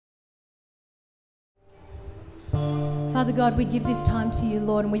Father God, we give this time to you,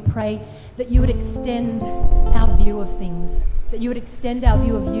 Lord, and we pray that you would extend our view of things, that you would extend our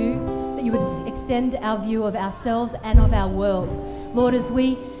view of you, that you would extend our view of ourselves and of our world. Lord, as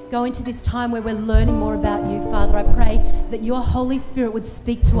we go into this time where we're learning more about you, Father, I pray that your Holy Spirit would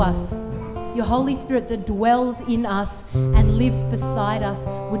speak to us. Your Holy Spirit that dwells in us and lives beside us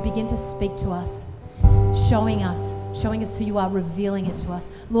would begin to speak to us, showing us who you are, revealing it to us.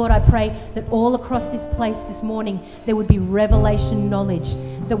 Lord, I pray that all across this place this morning, there would be revelation knowledge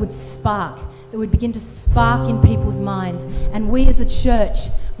that would spark, that would begin to spark in people's minds. And we as a church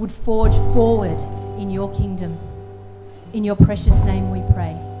would forge forward in your kingdom. In your precious name we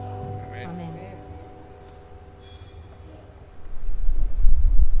pray. Amen.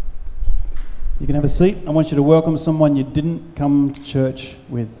 You can have a seat. I want you to welcome someone you didn't come to church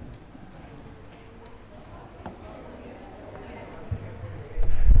with.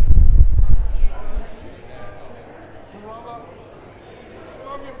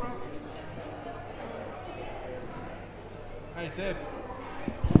 Hey, Deb.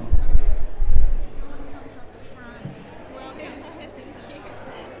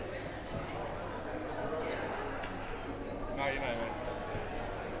 No, you know, man.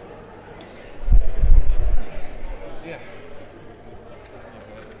 Yeah.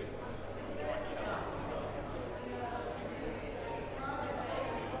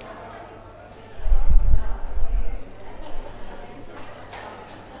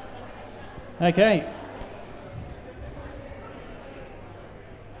 Okay.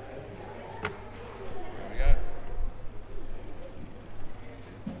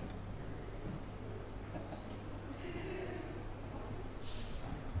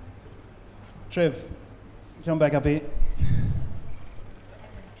 Trev, come back up here.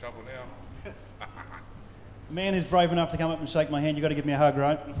 Trouble now. A man who's brave enough to come up and shake my hand, you've got to give me a hug,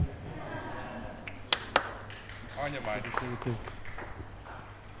 right? On your mate. Good to see you too.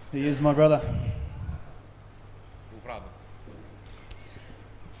 He is my brother.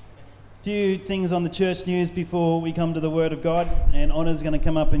 Few things on the church news before we come to the Word of God, and Honor's going to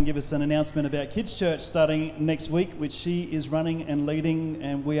come up and give us an announcement about Kids Church starting next week, which she is running and leading,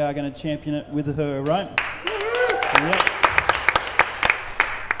 and we are going to champion it with her, right? Yep.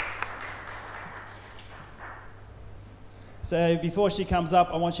 So before she comes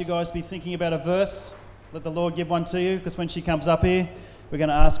up, I want you guys to be thinking about a verse. Let the Lord give one to you, because when she comes up here, we're going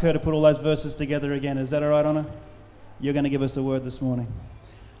to ask her to put all those verses together again. Is that all right, Honor? You're going to give us a word this morning.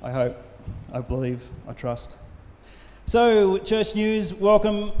 I hope. I believe, I trust. So, church news,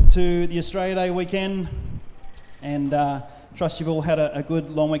 welcome to the Australia Day weekend, and trust you've all had a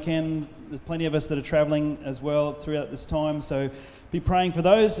good long weekend. There's plenty of us that are travelling as well throughout this time, so be praying for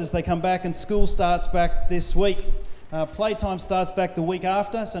those as they come back, and school starts back this week. Playtime starts back the week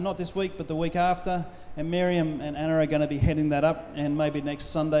after, so not this week but the week after, and Miriam and Anna are going to be heading that up, and maybe next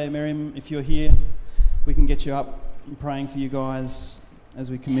Sunday, Miriam, if you're here, we can get you up and praying for you guys as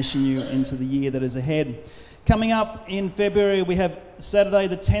we commission you into the year that is ahead. Coming up in February, we have Saturday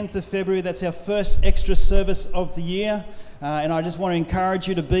the 10th of February. That's our first extra service of the year. And I just want to encourage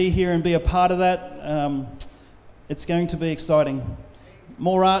you to be here and be a part of that. It's going to be exciting.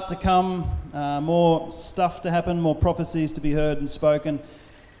 More art to come, more stuff to happen, more prophecies to be heard and spoken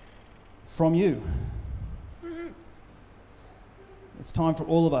from you. It's time for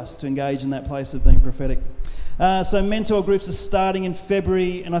all of us to engage in that place of being prophetic. So mentor groups are starting in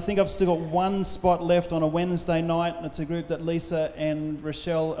February, and I think I've still got one spot left on a Wednesday night. It's a group that Lisa and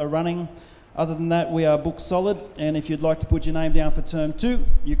Rochelle are running. Other than that, we are booked solid, and if you'd like to put your name down for term 2,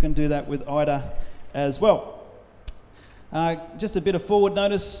 you can do that with Ida as well. Just a bit of forward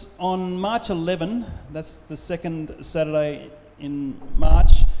notice. On March 11, that's the second Saturday in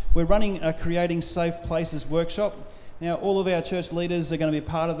March, we're running a Creating Safe Places workshop. Now, all of our church leaders are going to be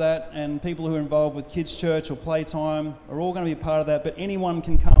part of that, and people who are involved with Kids Church or Playtime are all going to be part of that, but anyone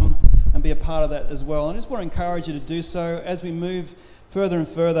can come and be a part of that as well. And I just want to encourage you to do so as we move further and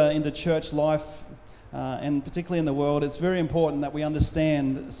further into church life, and particularly in the world. It's very important that we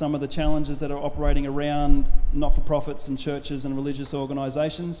understand some of the challenges that are operating around not-for-profits and churches and religious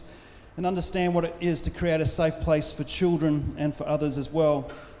organisations, and understand what it is to create a safe place for children and for others as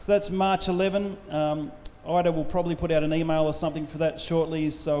well. So that's March 11. Ida will probably put out an email or something for that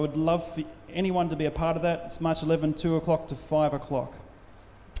shortly, so I would love for anyone to be a part of that. It's March 11, 2 o'clock to 5 o'clock.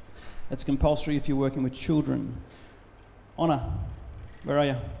 It's compulsory if you're working with children. Honor, where are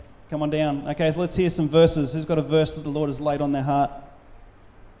you? Come on down. Okay, so let's hear some verses. Who's got a verse that the Lord has laid on their heart?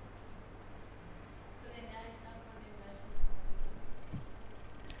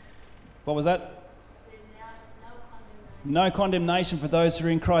 What was that? No condemnation for those who are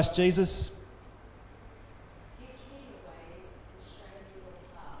in Christ Jesus.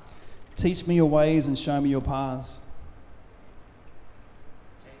 Teach me your ways and show me your paths.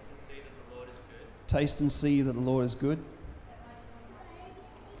 Taste and see that the Lord is good. Taste and see that the Lord is good.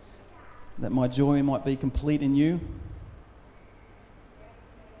 That my joy might be complete in you.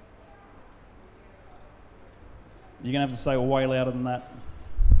 You're going to have to say it way louder than that.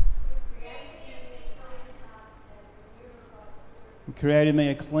 You created me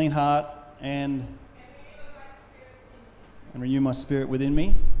a clean heart and renew my spirit within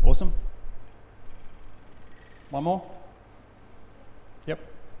me. Awesome. One more? Yep.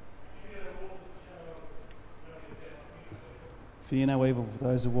 Fear no evil for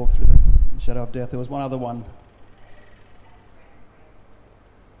those who walk through the shadow of death. There was one other one.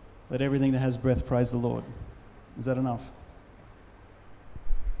 Let everything that has breath praise the Lord. Is that enough?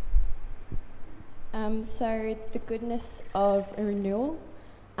 So the goodness of a renewal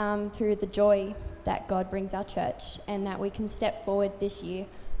through the joy that God brings our church, and that we can step forward this year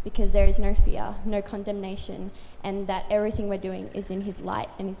because there is no fear, no condemnation, and that everything we're doing is in His light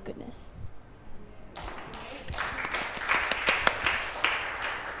and His goodness.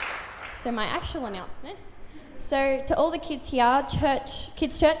 So my actual announcement. So to all the kids here,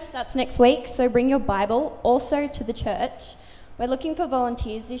 kids church starts next week, so bring your Bible also to the church. We're looking for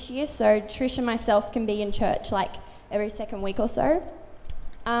volunteers this year, so Trish and myself can be in church like every second week or so.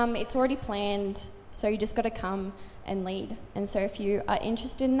 It's already planned, so you just got to come and lead. And so if you are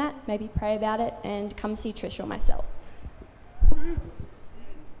interested in that, maybe pray about it and come see Trish or myself.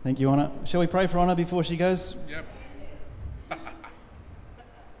 Thank you, Anna. Shall we pray for Anna before she goes? Yep.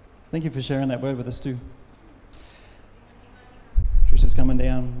 Thank you for sharing that word with us too. Trish is coming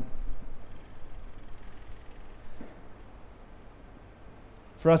down.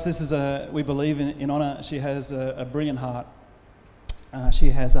 For us, this is we believe in Anna. She has a brilliant heart. She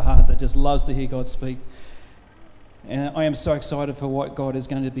has a heart that just loves to hear God speak. And I am so excited for what God is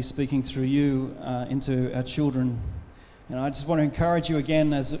going to be speaking through you into our children. And I just want to encourage you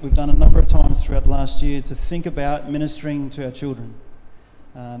again, as we've done a number of times throughout the last year, to think about ministering to our children.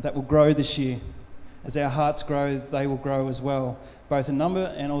 That will grow this year. As our hearts grow, they will grow as well, both in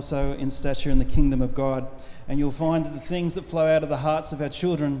number and also in stature in the kingdom of God. And you'll find that the things that flow out of the hearts of our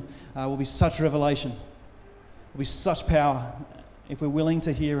children will be such revelation, will be such power, if we're willing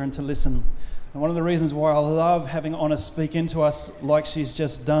to hear and to listen. And one of the reasons why I love having Anna speak into us like she's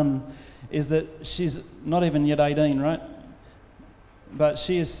just done is that she's not even yet 18, right? But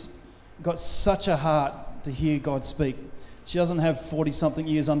she has got such a heart to hear God speak. She doesn't have 40-something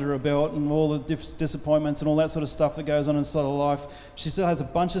years under her belt and all the disappointments and all that sort of stuff that goes on inside her life. She still has a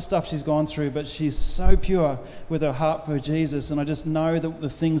bunch of stuff she's gone through, but she's so pure with her heart for Jesus. And I just know that the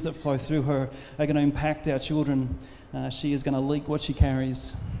things that flow through her are going to impact our children. She is going to leak what she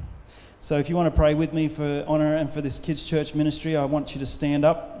carries. So if you want to pray with me for Honor and for this kids' church ministry, I want you to stand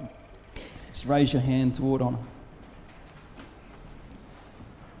up. Just raise your hand toward Honor.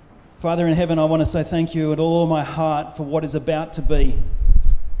 Father in heaven, I want to say thank you with all my heart for what is about to be.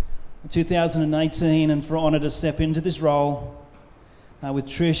 In 2018, and for Honor to step into this role with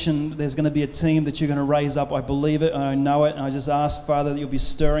Trish, and there's going to be a team that you're going to raise up. I believe it, I know it, and I just ask, Father, that you'll be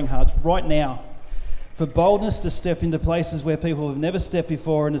stirring hearts right now for boldness to step into places where people have never stepped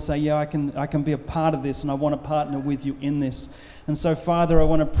before, and to say, yeah, I can be a part of this, and I want to partner with you in this. And so, Father, I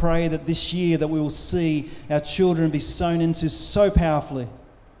want to pray that this year that we will see our children be sown into so powerfully.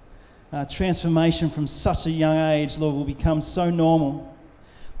 Transformation from such a young age, Lord, will become so normal.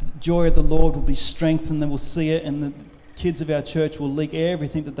 The joy of the Lord will be strengthened, and we'll see it, and the kids of our church will leak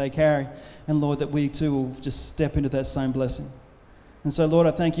everything that they carry. And Lord, that we too will just step into that same blessing. And so, Lord,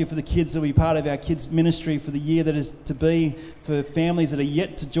 I thank you for the kids that will be part of our kids' ministry for the year that is to be, for families that are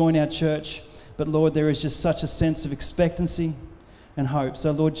yet to join our church. But Lord, there is just such a sense of expectancy and hope. So,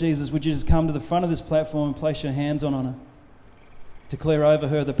 Lord Jesus, would you just come to the front of this platform and place your hands on her? Declare over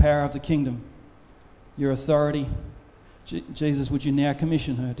her the power of the kingdom, your authority. Jesus, would you now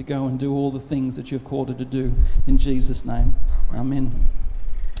commission her to go and do all the things that you've called her to do, in Jesus' name. Amen.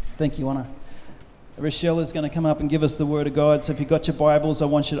 Thank you, Anna. Rochelle is going to come up and give us the word of God. So if you've got your Bibles, I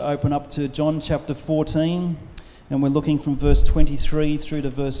want you to open up to John chapter 14, and we're looking from verse 23 through to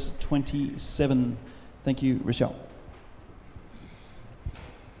verse 27. Thank you, Rochelle.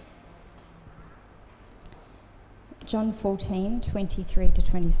 John 14, 23 to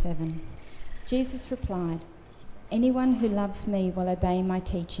 27. Jesus replied, "Anyone who loves me will obey my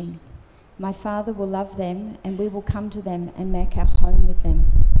teaching. My Father will love them, and we will come to them and make our home with them.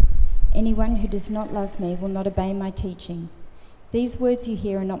 Anyone who does not love me will not obey my teaching. These words you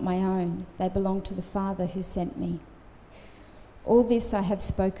hear are not my own. They belong to the Father who sent me. All this I have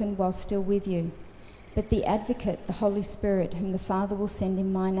spoken while still with you. But the Advocate, the Holy Spirit, whom the Father will send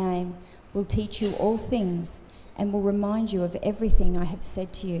in my name, will teach you all things and will remind you of everything I have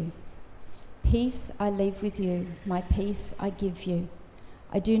said to you. Peace I leave with you, my peace I give you.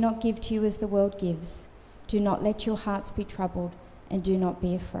 I do not give to you as the world gives. Do not let your hearts be troubled, and do not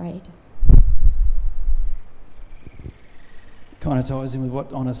be afraid. Kind of ties in with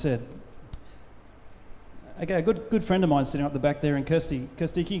what Anna said. Okay, a good friend of mine sitting up the back there, and Kirsty.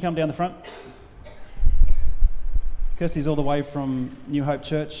 Kirsty, can you come down the front? Kirsty's all the way from New Hope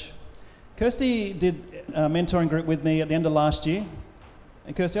Church. Kirsty did a mentoring group with me at the end of last year.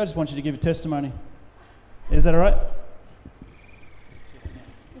 And Kirsty, I just want you to give a testimony. Is that all right?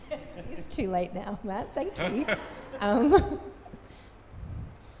 It's too late now, Matt. Thank you.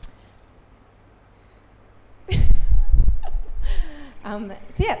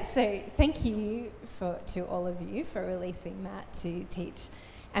 So thank you to all of you for releasing Matt to teach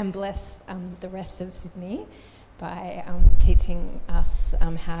and bless the rest of Sydney by teaching us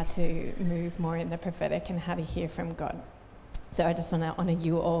how to move more in the prophetic and how to hear from God. So I just want to honour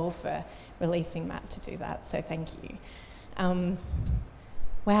you all for releasing Matt to do that, so thank you.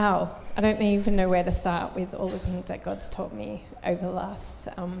 Wow, I don't even know where to start with all the things that God's taught me over the last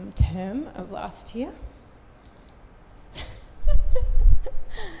term of last year.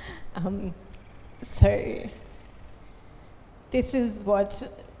 So this is what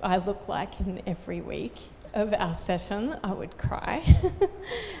I look like in every week of our session. I would cry.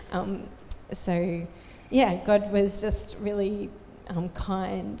 So yeah, God was just really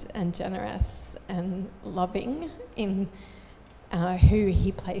kind and generous and loving in who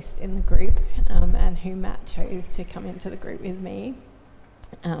he placed in the group and who Matt chose to come into the group with me.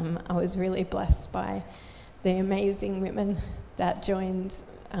 I was really blessed by the amazing women that joined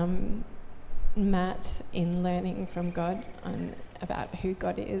Matt in learning from God about who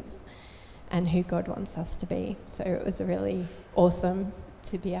God is and who God wants us to be. So it was really awesome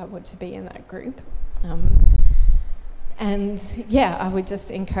to be able to be in that group. And yeah, I would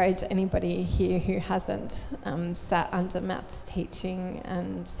just encourage anybody here who hasn't sat under Matt's teaching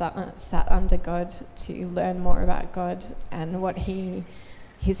and sat under God to learn more about God and what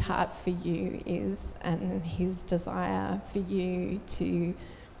his heart for you is and his desire for you to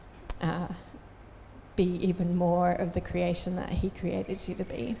be even more of the creation that he created you to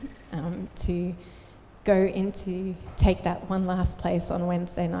be, to take that one last place on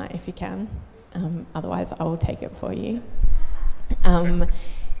Wednesday night if you can. Otherwise I will take it for you. And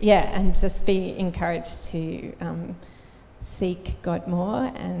just be encouraged to seek God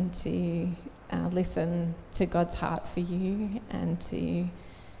more and to listen to God's heart for you and to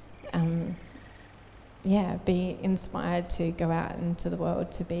be inspired to go out into the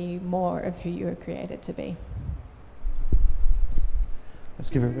world to be more of who you were created to be. Let's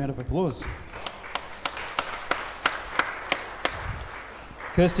give her a round of applause.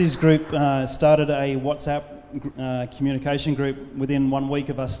 Kirsty's group started a WhatsApp communication group within 1 week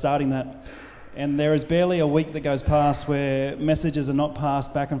of us starting that. And there is barely a week that goes past where messages are not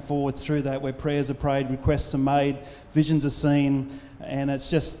passed back and forward through that, where prayers are prayed, requests are made, visions are seen, and it's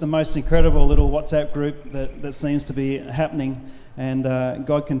just the most incredible little WhatsApp group that seems to be happening. And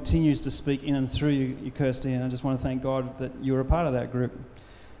God continues to speak in and through you, Kirsty, and I just want to thank God that you're a part of that group.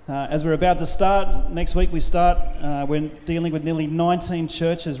 As we're about to start, next week we're dealing with nearly 19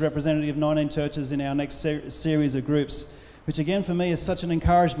 churches, representative of 19 churches in our next series of groups, which again for me is such an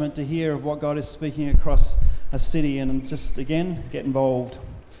encouragement to hear of what God is speaking across a city, and just again get involved.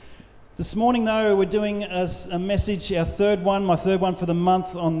 This morning though, we're doing a message, my third one for the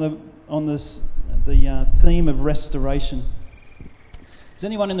month on the theme of restoration. Is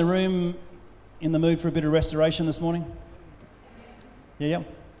anyone in the room in the mood for a bit of restoration this morning? Yeah.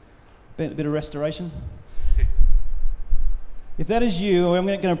 A bit of restoration. If that is you, I'm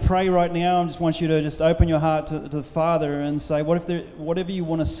going to pray right now. I just want you to just open your heart to the Father and say, whatever you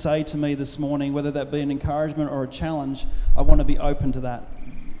want to say to me this morning, whether that be an encouragement or a challenge, I want to be open to that.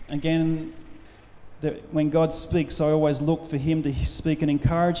 Again, when God speaks, I always look for him to speak an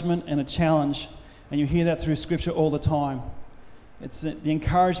encouragement and a challenge, and you hear that through Scripture all the time. It's the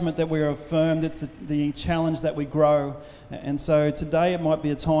encouragement that we're affirmed, it's the challenge that we grow. And so today it might be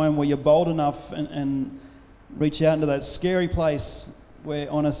a time where you're bold enough and reach out into that scary place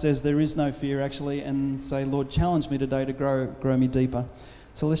where Anna says there is no fear actually, and say, Lord, challenge me today to grow me deeper.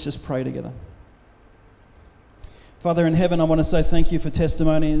 So let's just pray together. Father in heaven, I want to say thank you for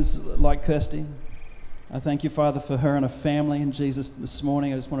testimonies like Kirsty. I thank you, Father, for her and her family. And Jesus, this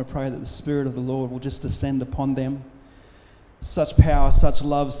morning I just want to pray that the Spirit of the Lord will just descend upon them. Such power, such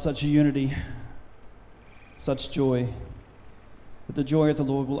love, such unity, such joy. that the joy of the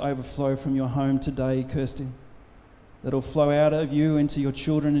Lord will overflow from your home today, Kirsty. That it'll flow out of you into your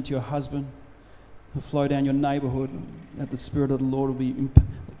children, into your husband. It'll flow down your neighbourhood. That the Spirit of the Lord will be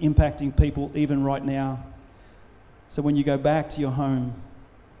impacting people even right now. So when you go back to your home,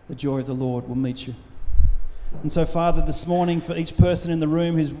 the joy of the Lord will meet you. And so, Father, this morning, for each person in the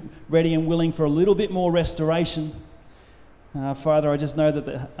room who's ready and willing for a little bit more restoration, Father, I just know that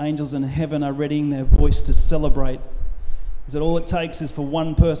the angels in heaven are readying their voice to celebrate. Is that all it takes is for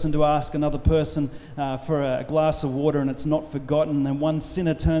one person to ask another person for a glass of water, and it's not forgotten, and one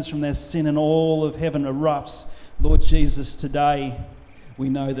sinner turns from their sin and all of heaven erupts. Lord Jesus, today we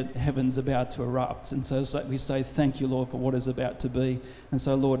know that heaven's about to erupt, and so we say thank you, Lord, for what is about to be. And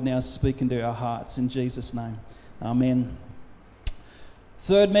so, Lord, now speak into our hearts in Jesus' name. Amen.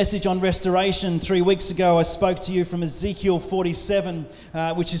 Third message on restoration. 3 weeks ago I spoke to you from Ezekiel 47,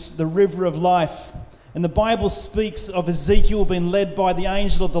 which is the river of life. And the Bible speaks of Ezekiel being led by the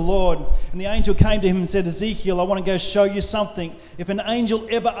angel of the Lord. And the angel came to him and said, Ezekiel, I want to go show you something. If an angel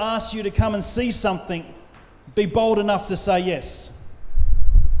ever asks you to come and see something, be bold enough to say yes.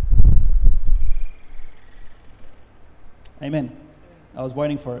 Amen. I was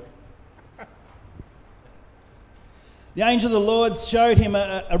waiting for it. The angel of the Lord showed him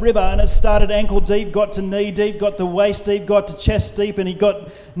a river, and it started ankle deep, got to knee deep, got to waist deep, got to chest deep, and he got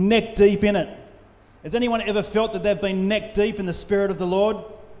neck deep in it. Has anyone ever felt that they've been neck deep in the Spirit of the Lord?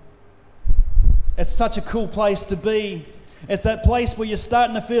 It's such a cool place to be. It's that place where you're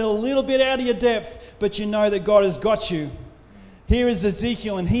starting to feel a little bit out of your depth, but you know that God has got you. Here is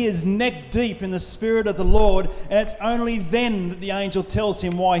Ezekiel, and he is neck deep in the Spirit of the Lord, and it's only then that the angel tells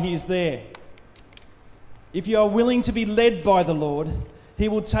him why he is there. If you are willing to be led by the Lord, he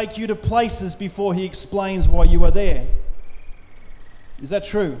will take you to places before he explains why you are there. Is that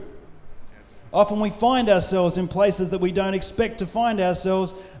true? Often we find ourselves in places that we don't expect to find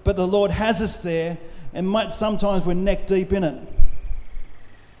ourselves, but the Lord has us there, and sometimes we're neck deep in it.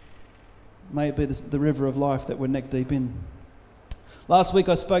 May it be the river of life that we're neck deep in. Last week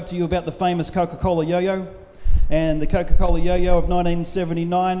I spoke to you about the famous Coca-Cola yo-yo, and the Coca-Cola yo-yo of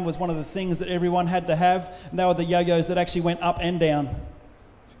 1979 was one of the things that everyone had to have, and they were the yo-yos that actually went up and down.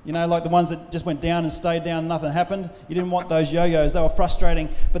 You know, like the ones that just went down and stayed down and nothing happened. You didn't want those yo-yos. They were frustrating.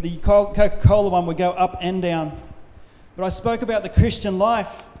 But the Coca-Cola one would go up and down. But I spoke about the Christian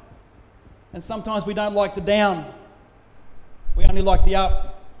life. And sometimes we don't like the down. We only like the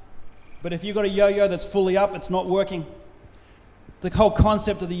up. But if you've got a yo-yo that's fully up, it's not working. The whole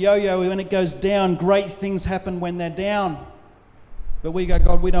concept of the yo-yo, when it goes down, great things happen when they're down. But we go,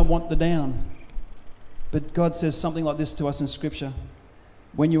 God, we don't want the down. But God says something like this to us in Scripture.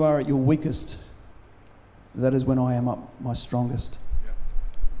 When you are at your weakest, that is when I am at my strongest. Yep.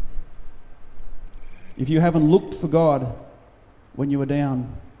 If you haven't looked for God when you are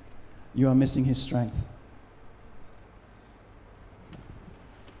down, you are missing his strength.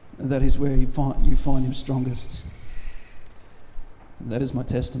 That is where you find him strongest. And that is my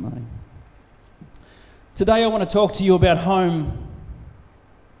testimony. Today I want to talk to you about home.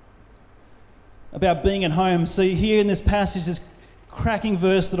 About being at home. See, here in this passage, this cracking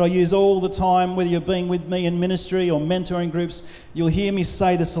verse that I use all the time, whether you're being with me in ministry or mentoring groups, you'll hear me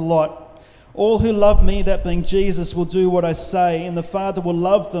say this a lot. All who love me, that being Jesus, will do what I say, and the Father will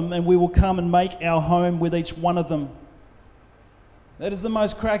love them, and we will come and make our home with each one of them. That is the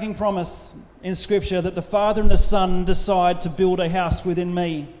most cracking promise in Scripture, that the Father and the Son decide to build a house within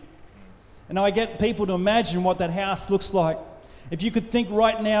me. And I get people to imagine what that house looks like. If you could think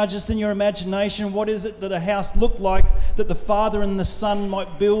right now, just in your imagination, what is it that a house looked like that the Father and the Son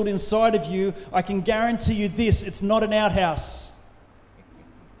might build inside of you, I can guarantee you this, it's not an outhouse.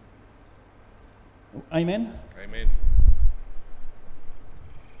 Amen? Amen.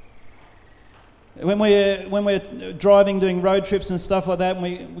 When we're driving, doing road trips and stuff like that, and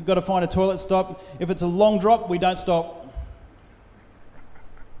we've got to find a toilet stop, if it's a long drop, we don't stop.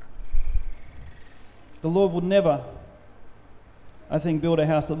 The Lord would never, I think, build a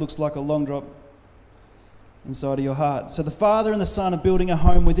house that looks like a long drop inside of your heart. So the Father and the Son are building a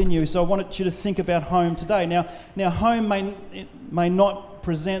home within you. So I wanted you to think about home today. Now home may not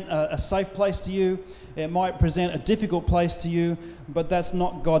present a safe place to you. It might present a difficult place to you, but that's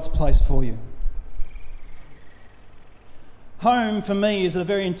not God's place for you. Home, for me, is a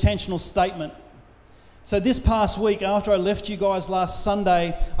very intentional statement. So this past week, after I left you guys last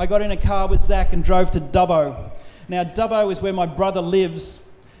Sunday, I got in a car with Zach and drove to Dubbo. Now, Dubbo is where my brother lives,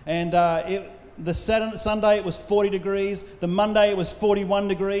 and the Sunday it was 40 degrees, the Monday it was 41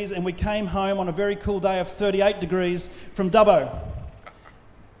 degrees, and we came home on a very cool day of 38 degrees from Dubbo.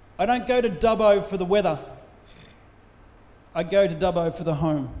 I don't go to Dubbo for the weather. I go to Dubbo for the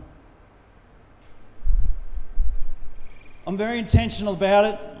home. I'm very intentional about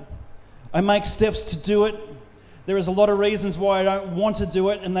it. I make steps to do it. There is a lot of reasons why I don't want to do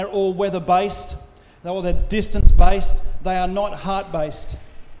it, and they're all weather-based. They're distance-based. They are not heart-based.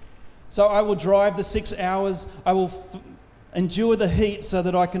 So I will drive the 6 hours. I will endure the heat so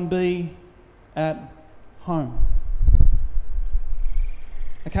that I can be at home.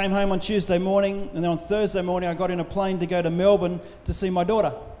 I came home on Tuesday morning, and then on Thursday morning I got in a plane to go to Melbourne to see my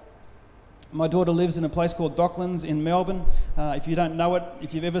daughter. My daughter lives in a place called Docklands in Melbourne. If you don't know it,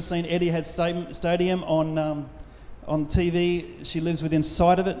 if you've ever seen Etihad Stadium on TV, she lives within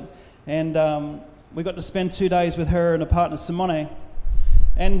sight of it. And we got to spend 2 days with her and her partner Simone.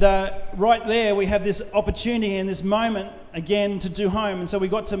 And right there we have this opportunity in this moment again to do home. And so we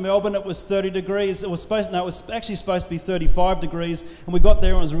got to Melbourne, it was 30 degrees. It was actually supposed to be 35 degrees. And we got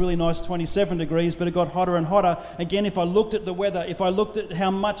there and it was a really nice 27 degrees, but it got hotter and hotter. Again, if I looked at the weather, if I looked at how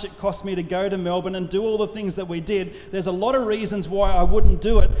much it cost me to go to Melbourne and do all the things that we did, there's a lot of reasons why I wouldn't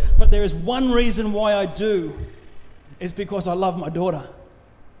do it. But there is one reason why I do, is because I love my daughter.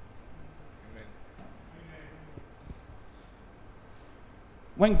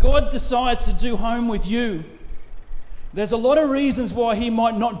 When God decides to do home with you, there's a lot of reasons why he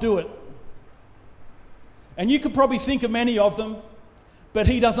might not do it. And you could probably think of many of them, but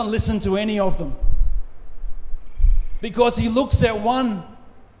he doesn't listen to any of them. Because he looks at one,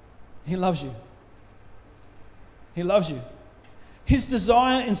 he loves you. He loves you. His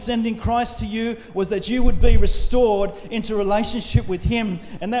desire in sending Christ to you was that you would be restored into relationship with him.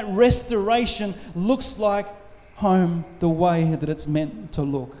 And that restoration looks like home the way that it's meant to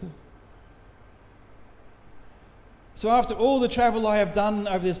look. So after all the travel I have done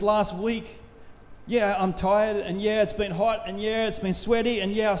over this last week, yeah, I'm tired, and yeah, it's been hot, and yeah, it's been sweaty,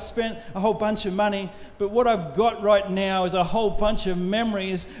 and yeah, I've spent a whole bunch of money, but what I've got right now is a whole bunch of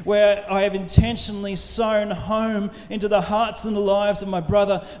memories where I have intentionally sown home into the hearts and the lives of my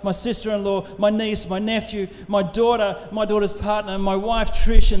brother, my sister-in-law, my niece, my nephew, my daughter, my daughter's partner, my wife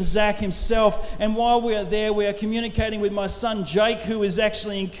Trish, and Zach himself. And while we are there, we are communicating with my son Jake, who is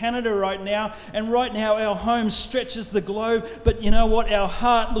actually in Canada right now, and right now our home stretches the globe, but you know what? Our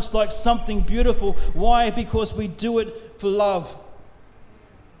heart looks like something beautiful. Why? Because we do it for love.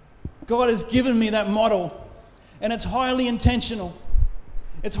 God has given me that model, and it's highly intentional.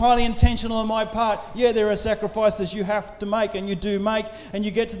 It's highly intentional on my part. Yeah, there are sacrifices you have to make, and you do make, and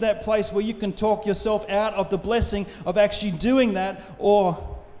you get to that place where you can talk yourself out of the blessing of actually doing that,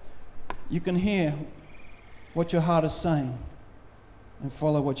 or you can hear what your heart is saying and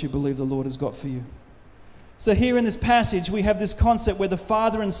follow what you believe the Lord has got for you. So here in this passage, we have this concept where the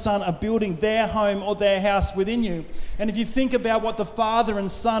father and son are building their home or their house within you. And if you think about what the father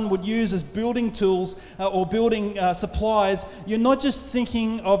and son would use as building tools or building supplies, you're not just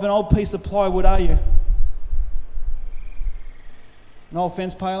thinking of an old piece of plywood, are you? An old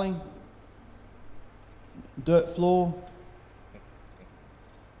fence paling? Dirt floor?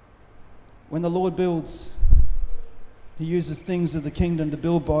 When the Lord builds, he uses things of the kingdom to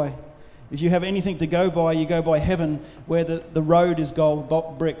build by. If you have anything to go by, you go by heaven, where the road is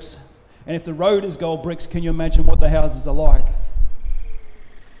gold bricks. And if the road is gold bricks, can you imagine what the houses are like?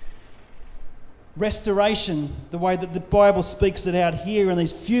 Restoration, the way that the Bible speaks it out here in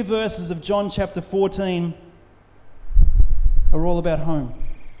these few verses of John chapter 14, are all about home.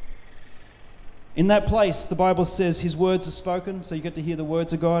 In that place, the Bible says his words are spoken, so you get to hear the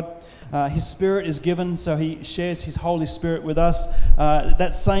words of God. His Spirit is given, so he shares his Holy Spirit with us.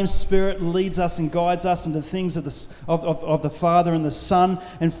 That same Spirit leads us and guides us into things of the Father and the Son.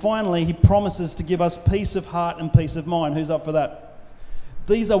 And finally, he promises to give us peace of heart and peace of mind. Who's up for that?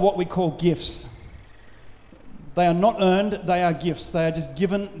 These are what we call gifts. They are not earned, they are gifts. They are just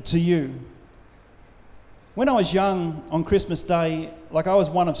given to you. When I was young, on Christmas Day, like I was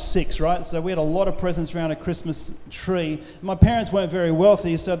one of 6, right? So we had a lot of presents around a Christmas tree. My parents weren't very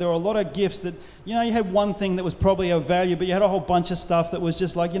wealthy, so there were a lot of gifts that, you know, you had one thing that was probably of value, but you had a whole bunch of stuff that was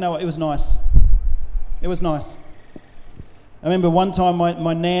just like, you know what, it was nice. It was nice. I remember one time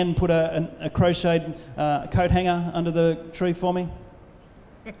my nan put a crocheted coat hanger under the tree for me.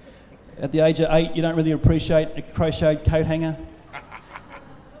 At the age of 8, you don't really appreciate a crocheted coat hanger.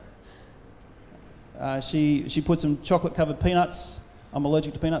 She put some chocolate-covered peanuts. I'm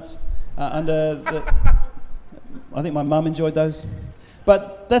allergic to peanuts. Under the, I think my mum enjoyed those.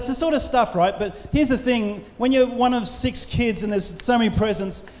 But that's the sort of stuff, right? But here's the thing. When you're one of 6 kids and there's so many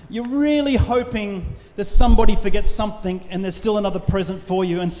presents, you're really hoping that somebody forgets something and there's still another present for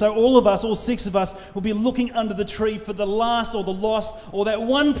you. And so all of us, all 6 of us, will be looking under the tree for the last or the lost or that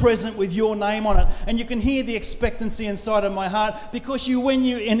one present with your name on it. And you can hear the expectancy inside of my heart because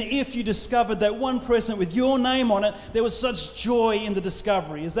if you discovered that one present with your name on it, there was such joy in the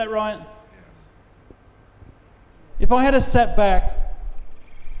discovery. Is that right? If I had sat back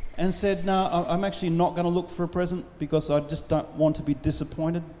and said, no, I'm actually not going to look for a present because I just don't want to be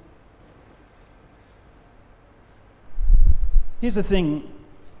disappointed. Here's the thing.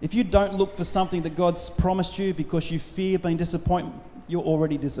 If you don't look for something that God's promised you because you fear being disappointed, you're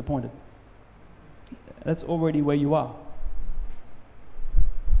already disappointed. That's already where you are.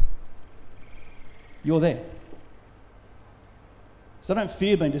 You're there. So don't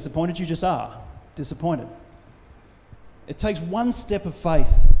fear being disappointed, you just are disappointed. It takes one step of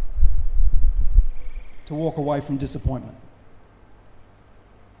faith to walk away from disappointment.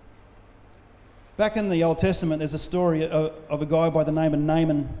 Back in the Old Testament, there's a story of a guy by the name of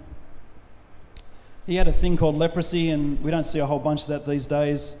Naaman. He had a thing called leprosy, and we don't see a whole bunch of that these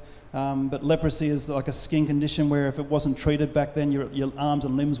days. But leprosy is like a skin condition where if it wasn't treated back then, your arms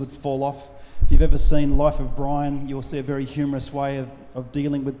and limbs would fall off. If you've ever seen Life of Brian, you'll see a very humorous way of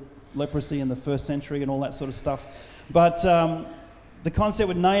dealing with leprosy in the 1st century and all that sort of stuff. But the concept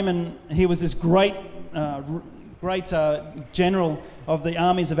with Naaman, he was this great general of the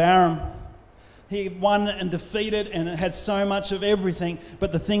armies of Aram. He won and defeated and had so much of everything,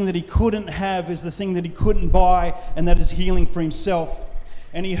 but the thing that he couldn't have is the thing that he couldn't buy, and that is healing for himself.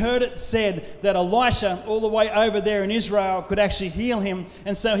 And he heard it said that Elisha, all the way over there in Israel, could actually heal him.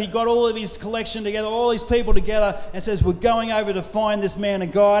 And so he got all of his collection together, all these people together, and says, we're going over to find this man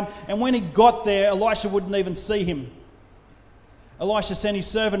of God. And when he got there, Elisha wouldn't even see him. Elisha sent his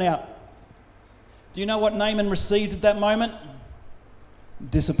servant out. Do you know what Naaman received at that moment?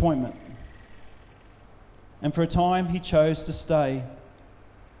 Disappointment. And for a time, he chose to stay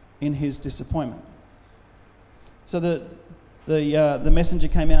in his disappointment. So the messenger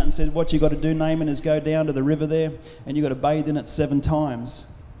came out and said, what you got to do, Naaman, is go down to the river there and you got to bathe in it 7 times.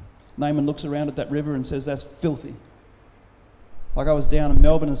 Naaman looks around at that river and says, that's filthy. Like I was down in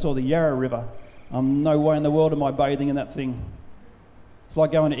Melbourne and saw the Yarra River. No way in the world am I bathing in that thing. It's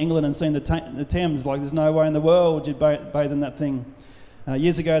like going to England and seeing the Thames. Like there's no way in the world you'd bathe in that thing.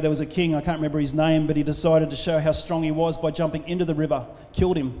 Years ago there was a king, I can't remember his name, but he decided to show how strong he was by jumping into the river.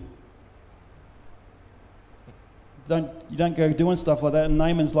 Killed him. You don't go doing stuff like that. And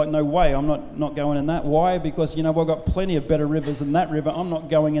Naaman's like, no way, I'm not going in that. Why? Because, I've got plenty of better rivers than that river. I'm not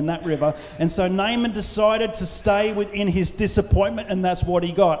going in that river. And so Naaman decided to stay within his disappointment, and that's what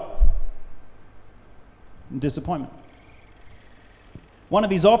he got. Disappointment. One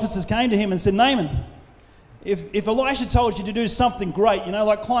of his officers came to him and said, Naaman, if Elisha told you to do something great,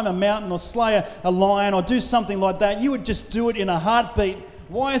 like climb a mountain or slay a lion or do something like that, you would just do it in a heartbeat.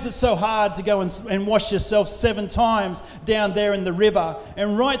 Why is it so hard to go and wash yourself 7 times down there in the river?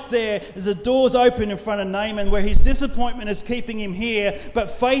 And right there, as the doors open in front of Naaman, where his disappointment is keeping him here,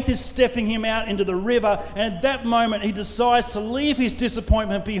 but faith is stepping him out into the river. And at that moment, he decides to leave his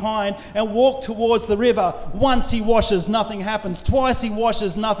disappointment behind and walk towards the river. Once he washes, nothing happens. Twice he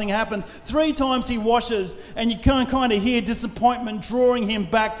washes, nothing happens. 3 times he washes, and you can kind of hear disappointment drawing him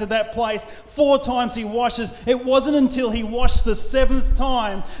back to that place. 4 times he washes. It wasn't until he washed the 7th time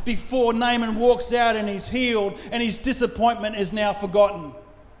before Naaman walks out and he's healed and his disappointment is now forgotten.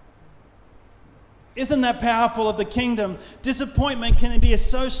 Isn't that powerful of the kingdom? Disappointment can be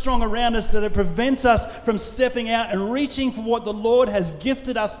so strong around us that it prevents us from stepping out and reaching for what the Lord has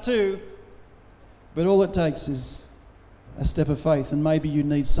gifted us to. But all it takes is a step of faith, and maybe you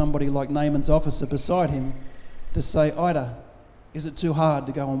need somebody like Naaman's officer beside him to say, Ida, is it too hard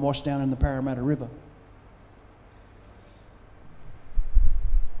to go and wash down in the Parramatta River?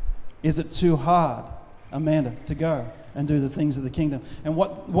 Is it too hard, Amanda, to go and do the things of the kingdom? And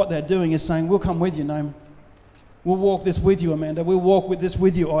what they're doing is saying, we'll come with you, Naaman. We'll walk this with you, Amanda. We'll walk with this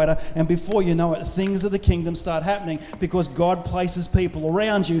with you, Ida. And before you know it, things of the kingdom start happening because God places people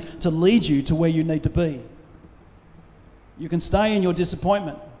around you to lead you to where you need to be. You can stay in your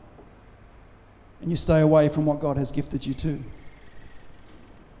disappointment and you stay away from what God has gifted you to.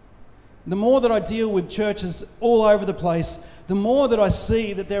 The more that I deal with churches all over the place, the more that I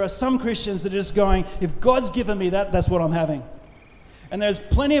see that there are some Christians that are just going, if God's given me that, that's what I'm having. And there's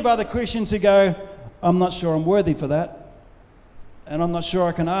plenty of other Christians who go, I'm not sure I'm worthy for that. And I'm not sure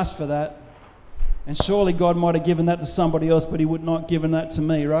I can ask for that. And surely God might have given that to somebody else, but he would not have given that to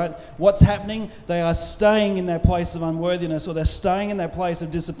me, right? What's happening? They are staying in their place of unworthiness, or they're staying in their place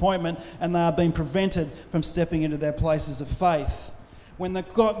of disappointment, and they are being prevented from stepping into their places of faith. When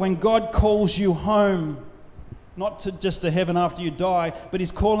God calls you home, not just to heaven after you die, but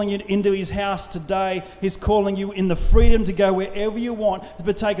he's calling you into his house today. He's calling you in the freedom to go wherever you want, to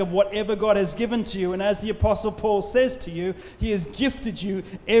partake of whatever God has given to you. And as the Apostle Paul says to you, he has gifted you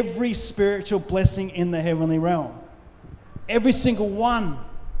every spiritual blessing in the heavenly realm. Every single one.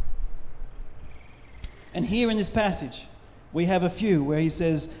 And here in this passage, we have a few where he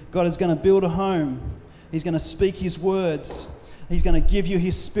says God is going to build a home. He's going to speak his words. He's going to give you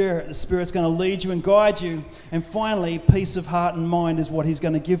his Spirit. The Spirit's going to lead you and guide you. And finally, peace of heart and mind is what he's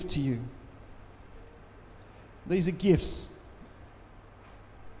going to give to you. These are gifts.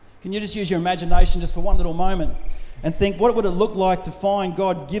 Can you just use your imagination just for one little moment and think, what would it look like to find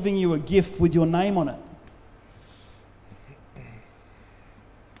God giving you a gift with your name on it?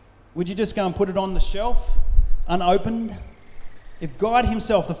 Would you just go and put it on the shelf, unopened? If God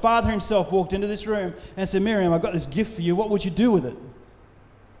himself, the Father himself, walked into this room and said, Miriam, I've got this gift for you, what would you do with it?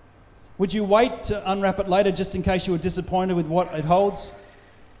 Would you wait to unwrap it later just in case you were disappointed with what it holds?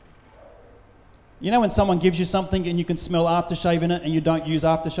 You know when someone gives you something and you can smell aftershave in it and you don't use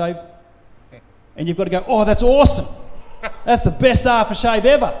aftershave? And you've got to go, oh, that's awesome. That's the best aftershave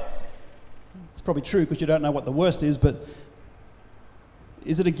ever. It's probably true because you don't know what the worst is, but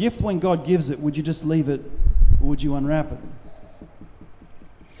is it a gift when God gives it? Would you just leave it or would you unwrap it?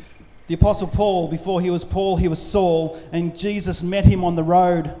 The Apostle Paul, before he was Paul, he was Saul, and Jesus met him on the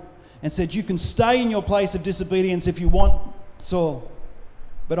road and said, you can stay in your place of disobedience if you want, Saul,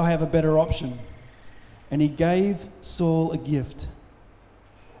 but I have a better option. And he gave Saul a gift.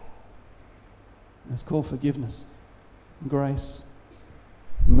 It's called forgiveness, grace,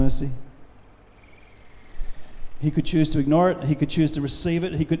 mercy. He could choose to ignore it. He could choose to receive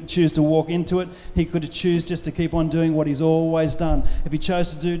it. He could choose to walk into it. He could choose just to keep on doing what he's always done. If he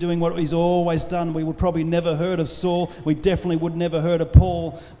chose to doing what he's always done, we would probably never heard of Saul. We definitely would never heard of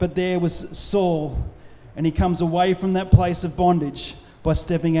Paul. But there was Saul, and he comes away from that place of bondage by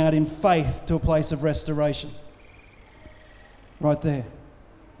stepping out in faith to a place of restoration. Right there.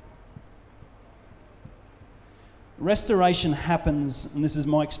 Restoration happens, and this is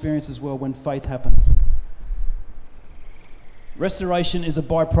my experience as well, when faith happens. Restoration is a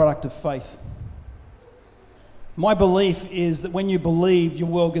byproduct of faith. My belief is that when you believe, your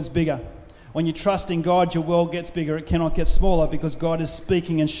world gets bigger. When you trust in God, your world gets bigger. It cannot get smaller because God is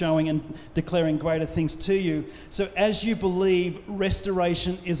speaking and showing and declaring greater things to you. So as you believe,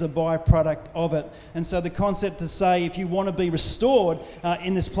 restoration is a byproduct of it. And so the concept to say, if you want to be restored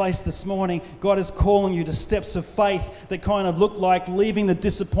in this place this morning, God is calling you to steps of faith that kind of look like leaving the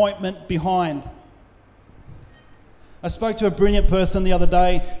disappointment behind. I spoke to a brilliant person the other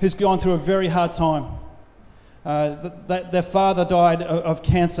day who's gone through a very hard time. Their father died of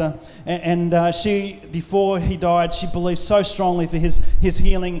cancer, and she, before he died, she believed so strongly for his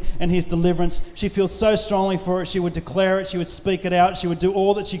healing and his deliverance. She feels so strongly for it. She would declare it, she would speak it out, she would do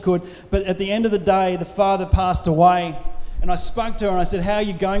all that she could. But at the end of the day, the father passed away. And I spoke to her and I said, how are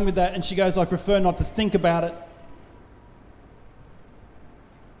you going with that? And she goes, I prefer not to think about it.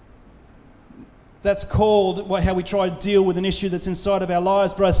 That's called how we try to deal with an issue that's inside of our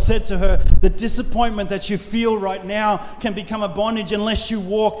lives. But I said to her, the disappointment that you feel right now can become a bondage unless you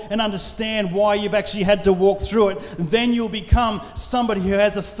walk and understand why you've actually had to walk through it. Then you'll become somebody who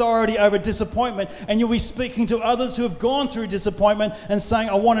has authority over disappointment, and you'll be speaking to others who have gone through disappointment and saying,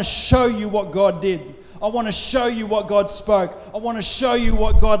 I want to show you what God did. I want to show you what God spoke. I want to show you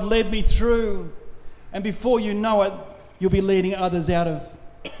what God led me through. And before you know it, you'll be leading others out of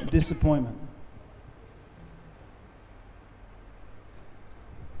disappointment.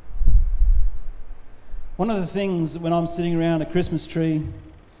 One of the things when I'm sitting around a Christmas tree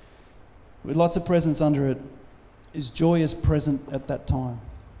with lots of presents under it is joy is present at that time.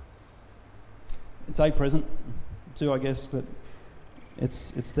 It's a present, two I guess, but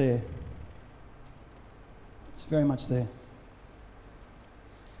it's there. It's very much there.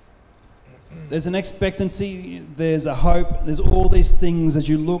 There's an expectancy, there's a hope, there's all these things as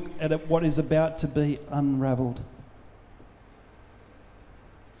you look at what is about to be unraveled.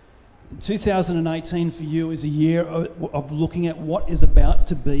 2018 for you is a year of looking at what is about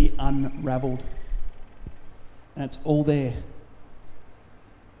to be unraveled. And it's all there.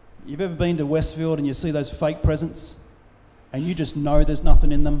 You've ever been to Westfield and you see those fake presents and you just know there's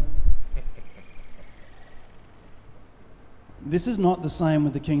nothing in them? This is not the same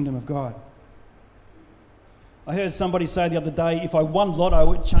with the kingdom of God. I heard somebody say the other day, if I won lotto, it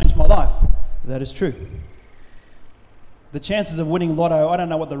would change my life. That is true. The chances of winning lotto, I don't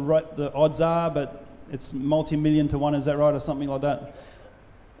know what the odds are, but it's multi-million to one, is that right, or something like that?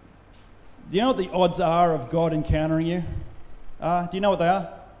 Do you know what the odds are of God encountering you? Do you know what they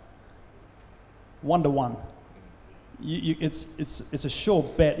are? 1 to 1. It's a sure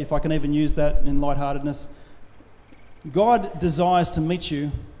bet, if I can even use that in lightheartedness. God desires to meet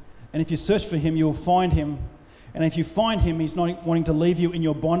you, and if you search for him, you will find him. And if you find him, he's not wanting to leave you in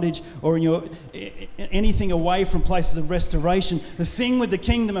your bondage or in your anything away from places of restoration. The thing with the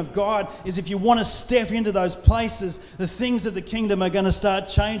kingdom of God is if you want to step into those places, the things of the kingdom are going to start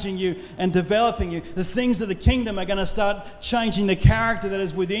changing you and developing you. The things of the kingdom are going to start changing the character that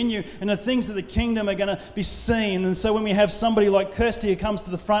is within you, and the things of the kingdom are going to be seen. And so when we have somebody like Kirsty who comes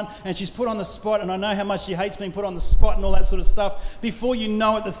to the front and she's put on the spot, and I know how much she hates being put on the spot and all that sort of stuff, before you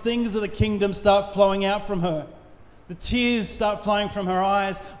know it, the things of the kingdom start flowing out from her. The tears start flowing from her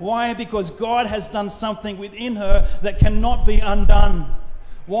eyes. Why? Because God has done something within her that cannot be undone.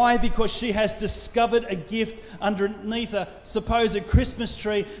 Why? Because she has discovered a gift underneath a supposed Christmas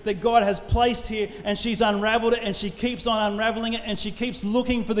tree that God has placed here, and she's unraveled it, and she keeps on unraveling it, and she keeps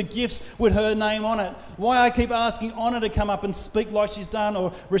looking for the gifts with her name on it. Why I keep asking Honor to come up and speak like she's done,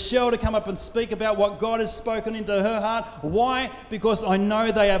 or Rochelle to come up and speak about what God has spoken into her heart. Why? Because I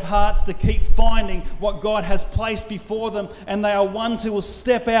know they have hearts to keep finding what God has placed before them, and they are ones who will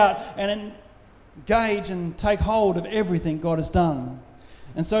step out and engage and take hold of everything God has done.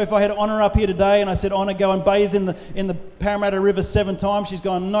 And so if I had Honor up here today and I said, Honor, go and bathe in the Parramatta River 7 times, she's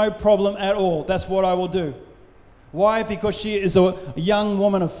gone, no problem at all. That's what I will do. Why? Because she is a young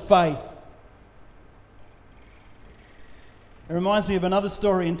woman of faith. It reminds me of another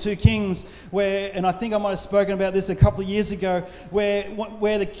story in 2 Kings where, and I think I might have spoken about this a couple of years ago,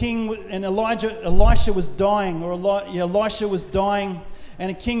 where the king and Elisha was dying, Elisha was dying. And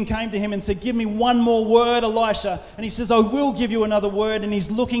a king came to him and said, give me one more word, Elisha. And he says, I will give you another word. And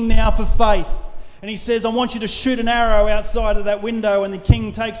he's looking now for faith. And he says, I want you to shoot an arrow outside of that window. And the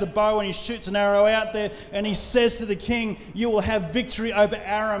king takes a bow and he shoots an arrow out there. And he says to the king, you will have victory over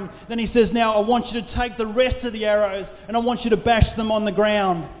Aram. Then he says, now I want you to take the rest of the arrows and I want you to bash them on the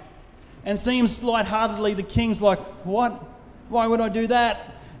ground. And seems lightheartedly, the king's like, what? Why would I do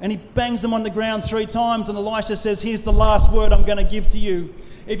that? And he bangs them on the ground 3 times, and Elisha says, here's the last word I'm going to give to you.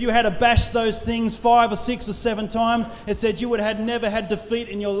 If you had to bash those things 5 or 6 or 7 times, it said you would have never had defeat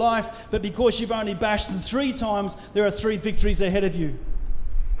in your life, but because you've only bashed them 3 times, there are 3 victories ahead of you.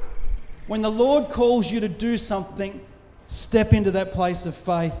 When the Lord calls you to do something, step into that place of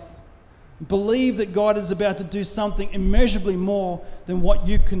faith. Believe that God is about to do something immeasurably more than what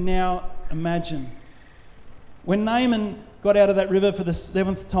you can now imagine. When Naaman got out of that river for the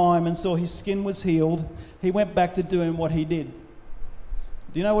 7th time and saw his skin was healed, he went back to doing what he did.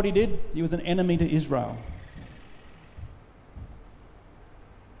 Do you know what he did? He was an enemy to Israel.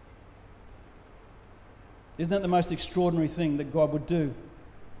 Isn't that the most extraordinary thing that God would do?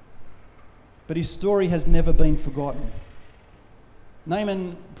 But his story has never been forgotten.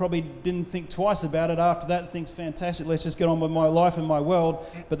 Naaman probably didn't think twice about it after that, thinks, fantastic, let's just get on with my life and my world.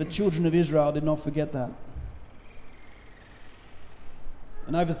 But the children of Israel did not forget that.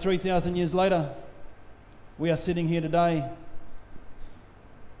 And over 3,000 years later, we are sitting here today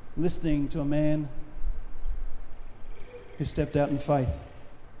listening to a man who stepped out in faith,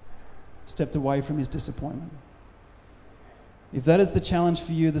 stepped away from his disappointment. If that is the challenge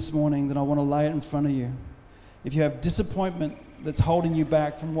for you this morning, then I want to lay it in front of you. If you have disappointment that's holding you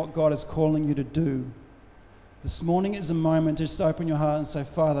back from what God is calling you to do, this morning is a moment to just open your heart and say,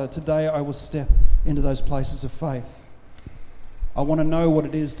 Father, today I will step into those places of faith. I want to know what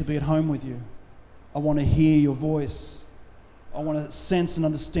it is to be at home with you. I want to hear your voice. I want to sense and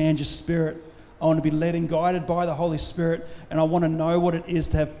understand your spirit. I want to be led and guided by the Holy Spirit, and I want to know what it is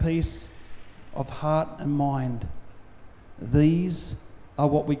to have peace of heart and mind. These are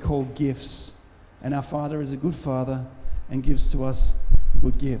what we call gifts, and our Father is a good Father and gives to us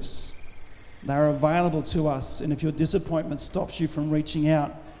good gifts. They are available to us, and if your disappointment stops you from reaching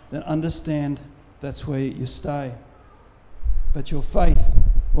out, then understand that's where you stay. But your faith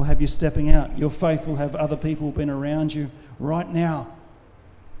will have you stepping out. Your faith will have other people being around you right now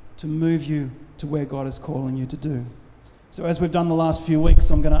to move you to where God is calling you to do. So as we've done the last few weeks,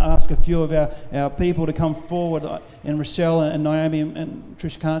 I'm going to ask a few of our people to come forward, and Rochelle and Naomi and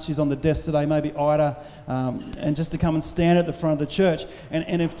Trish can't, she's on the desk today, maybe Ida, and just to come and stand at the front of the church.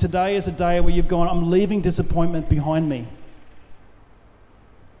 And if today is a day where you've gone, I'm leaving disappointment behind me,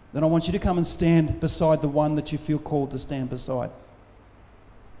 then I want you to come and stand beside the one that you feel called to stand beside.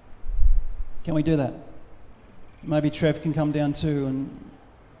 Can we do that? Maybe Trev can come down too, and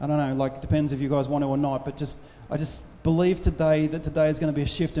I don't know, like it depends if you guys want to or not, but I just believe today that today is going to be a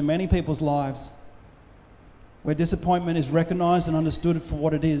shift in many people's lives where disappointment is recognised and understood for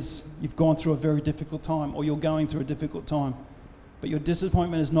what it is. You've gone through a very difficult time, or you're going through a difficult time, but your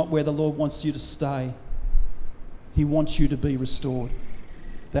disappointment is not where the Lord wants you to stay. He wants you to be restored.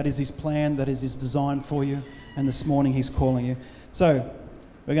 That is His plan, that is His design for you, and this morning He's calling you. So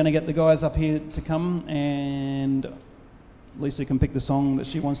we're going to get the guys up here to come, and Lisa can pick the song that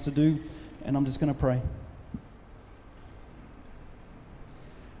she wants to do, and I'm just going to pray.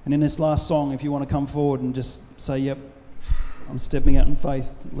 And in this last song, if you want to come forward and just say, yep, I'm stepping out in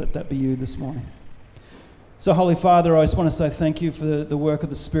faith, let that be you this morning. So Holy Father, I just want to say thank you for the work of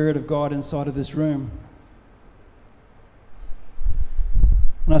the Spirit of God inside of this room.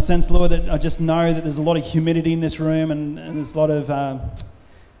 And I sense, Lord, that I just know that there's a lot of humidity in this room, and there's a lot of,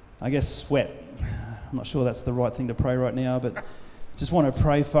 I guess, sweat. I'm not sure that's the right thing to pray right now, but just want to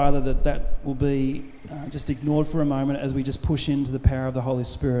pray, Father, that will be just ignored for a moment as we just push into the power of the Holy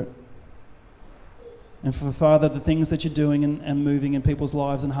Spirit. And for, Father, the things that you're doing and moving in people's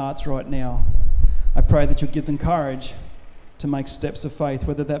lives and hearts right now, I pray that you'll give them courage to make steps of faith,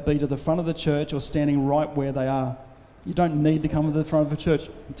 whether that be to the front of the church or standing right where they are. You don't need to come to the front of a church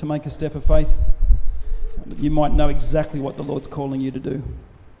to make a step of faith. You might know exactly what the Lord's calling you to do.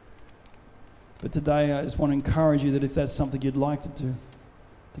 But today I just want to encourage you that if that's something you'd like to do,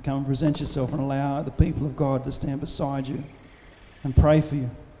 to come and present yourself and allow the people of God to stand beside you and pray for you,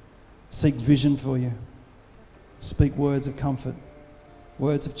 seek vision for you, speak words of comfort,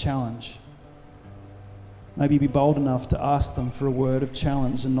 words of challenge. Maybe be bold enough to ask them for a word of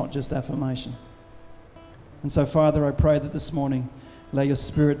challenge and not just affirmation. And so, Father, I pray that this morning, allow your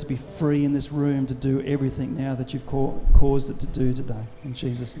Spirit to be free in this room to do everything now that you've caused it to do today. In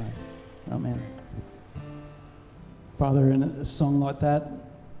Jesus' name, amen. Father, in a song like that,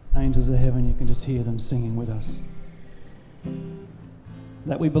 angels of heaven, you can just hear them singing with us.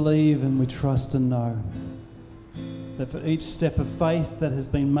 That we believe and we trust and know that for each step of faith that has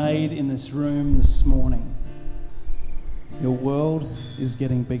been made in this room this morning, your world is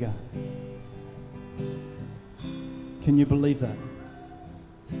getting bigger. Can you believe that?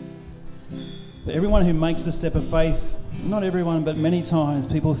 For everyone who makes a step of faith, not everyone, but many times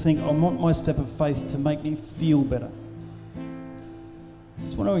people think, I want my step of faith to make me feel better. I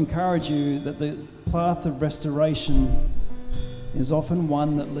just want to encourage you that the path of restoration is often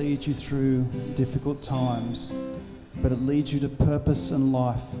one that leads you through difficult times, but it leads you to purpose and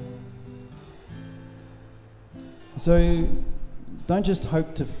life. So don't just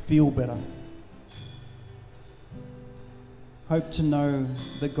hope to feel better. Hope to know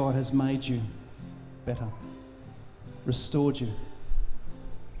that God has made you better, restored you,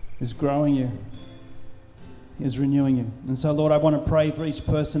 is growing you, is renewing you. And so, Lord, I want to pray for each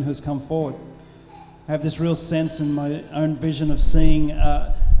person who's come forward. I have this real sense in my own vision of seeing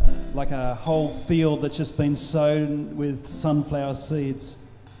like a whole field that's just been sown with sunflower seeds.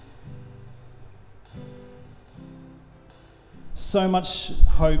 So much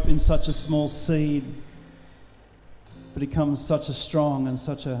hope in such a small seed, but it becomes such a strong and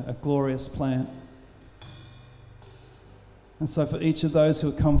such a glorious plant. And so for each of those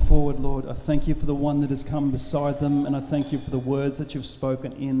who have come forward, Lord, I thank you for the one that has come beside them, and I thank you for the words that you've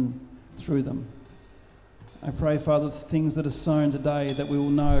spoken in through them. I pray, Father, the things that are sown today, that we will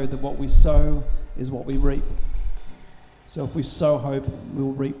know that what we sow is what we reap. So if we sow hope, we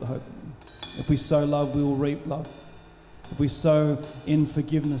will reap hope. If we sow love, we will reap love. If we sow in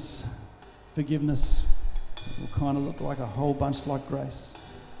forgiveness, forgiveness will kind of look like a whole bunch like grace.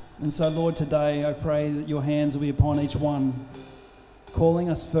 And so, Lord, today I pray that your hands will be upon each one, calling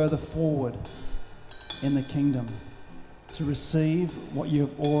us further forward in the kingdom to receive what you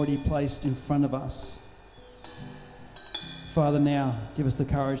have already placed in front of us. Father, now give us the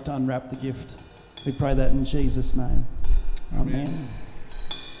courage to unwrap the gift. We pray that in Jesus' name. Amen.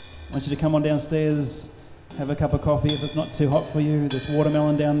 I want you to come on downstairs, have a cup of coffee if it's not too hot for you. There's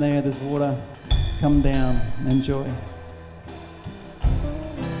watermelon down there, there's water. Come down and enjoy.